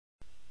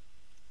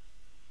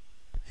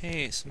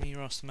Hey, it's me,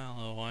 Ross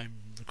Mallow. I'm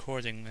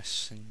recording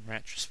this in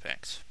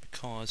retrospect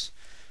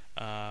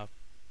uh,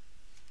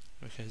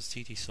 because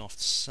TDSoft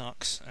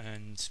sucks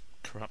and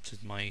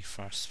corrupted my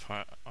first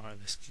part of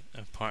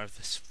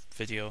this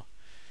video.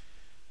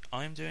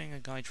 I'm doing a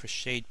guide for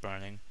shade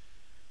burning,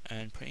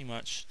 and pretty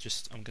much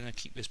I'm gonna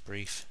keep this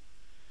brief.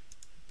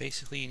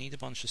 Basically, you need a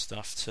bunch of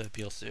stuff to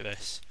be able to do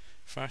this.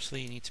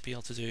 Firstly, you need to be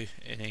able to do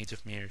in aid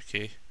of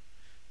Miruku.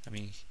 I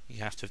mean,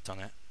 you have to have done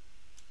it.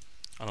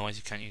 Otherwise,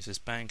 you can't use this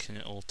bank, and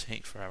it'll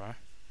take forever.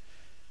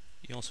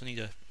 You also need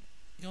a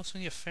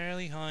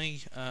fairly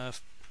high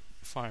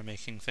fire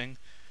making thing,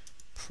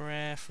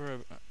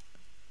 preferably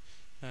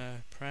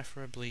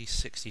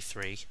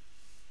 63.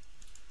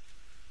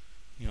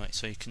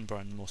 So you can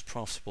burn the most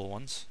profitable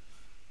ones,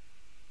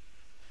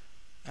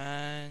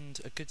 and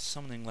a good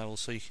summoning level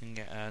so you can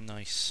get a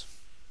nice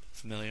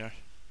familiar.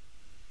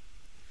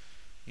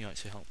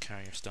 To help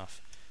carry your stuff.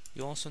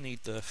 You also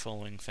need the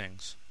following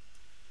things.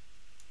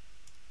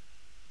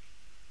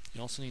 You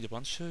also need a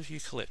bunch of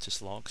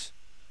eucalyptus logs,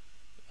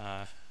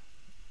 or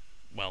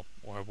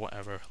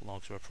whatever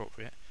logs are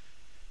appropriate.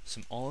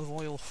 Some olive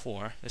oil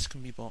 4, this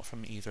can be bought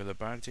from either the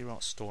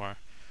Rot store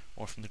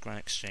or from the Grand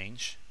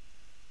Exchange.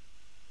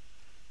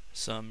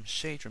 Some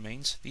shade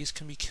remains, these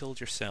can be killed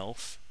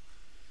yourself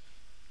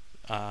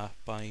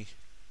by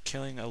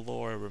killing a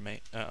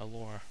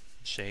lore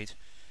shade,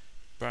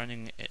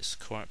 burning its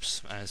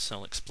corpse, as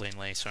I'll explain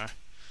later.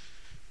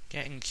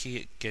 Getting key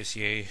it gives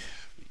you,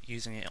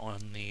 using it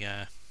on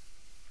the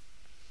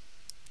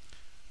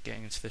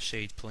getting into the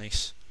shade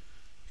place,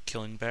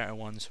 killing better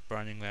ones,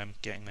 burning them,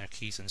 getting their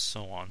keys, and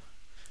so on.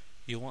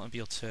 You'll want to be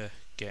able to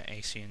get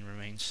Asian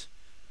remains,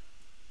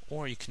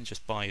 or you can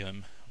just buy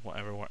them,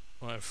 whatever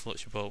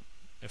floats your boat.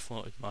 It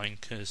floated mine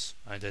because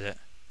I did it.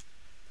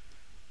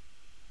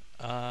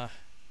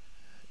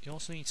 You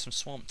also need some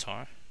swamp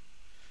tar,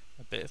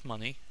 a bit of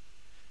money,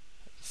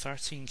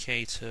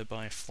 13k to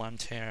buy a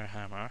flamtear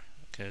hammer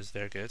because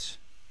they're good.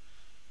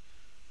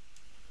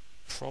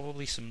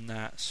 Probably some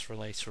gnats for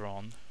later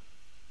on.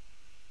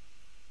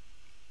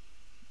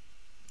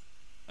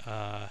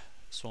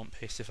 Swamp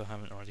paste if I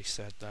haven't already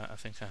said that. I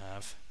think I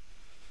have.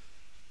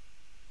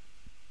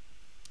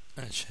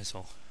 And a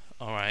chisel.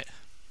 Alright.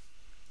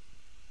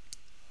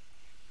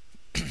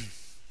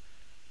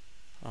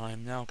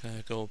 I'm now going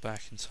to go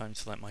back in time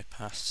to let my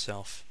past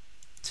self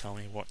tell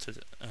me what to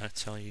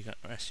tell you the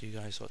rest of you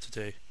guys what to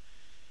do.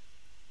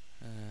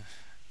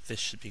 This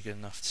should be good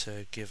enough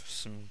to give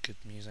some good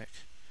music.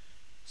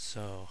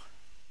 So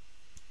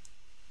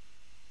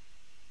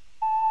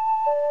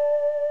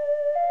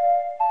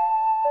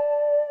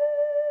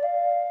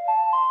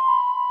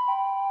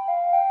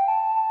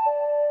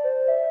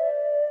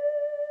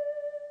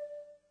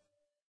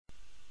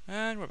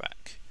and we're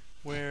back.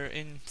 We are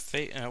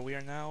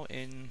now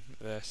in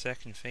the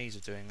second phase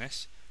of doing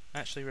this,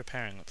 actually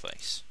repairing the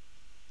place.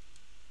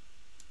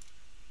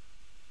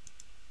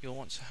 You'll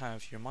want to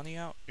have your money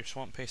out, your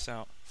swamp paste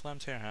out,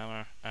 flamtear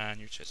hammer, and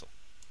your chisel.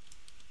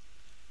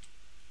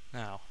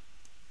 Now,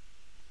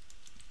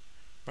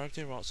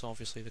 Rot's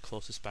obviously the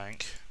closest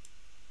bank,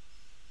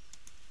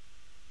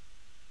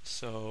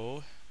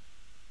 so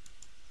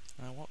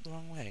I walked the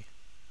wrong way.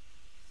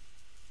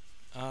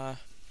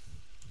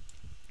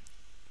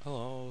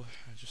 Hello,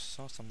 I just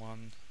saw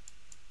someone.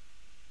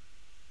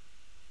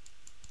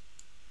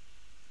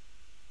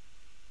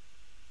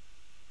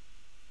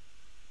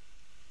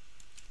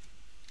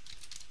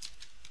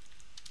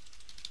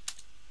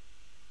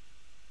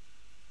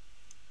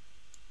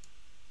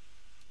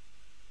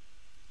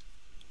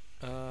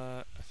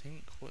 I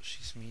think what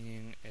she's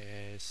meaning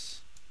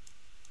is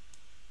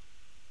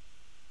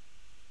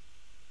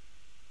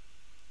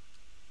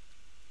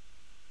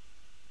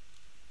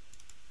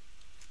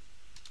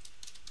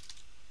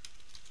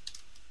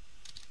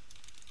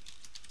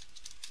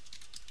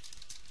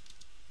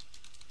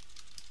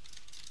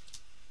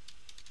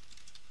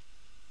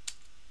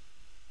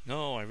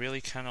no, I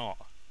really cannot.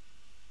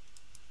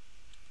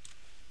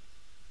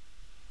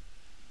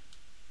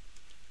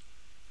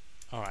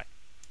 Alright,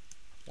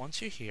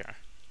 once you're here,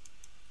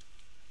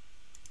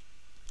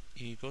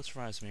 you go to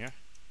Razmir,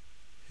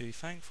 who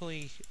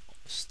thankfully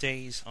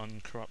stays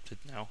uncorrupted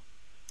now,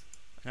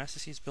 and that's to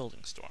see his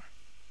building store.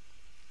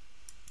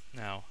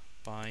 Now,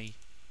 buy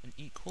an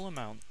equal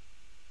amount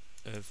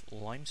of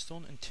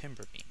limestone and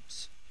timber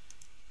beams.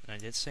 And I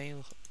did say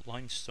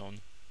limestone,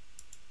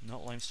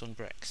 not limestone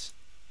bricks.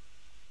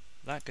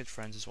 That, good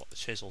friends, is what the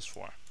chisel's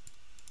for.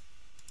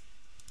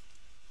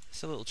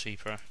 It's a little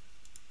cheaper.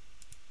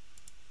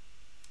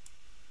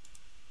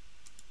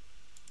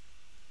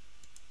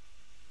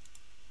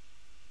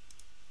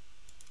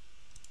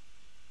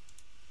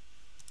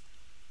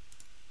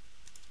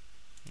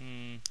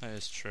 That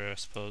is true, I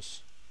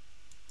suppose.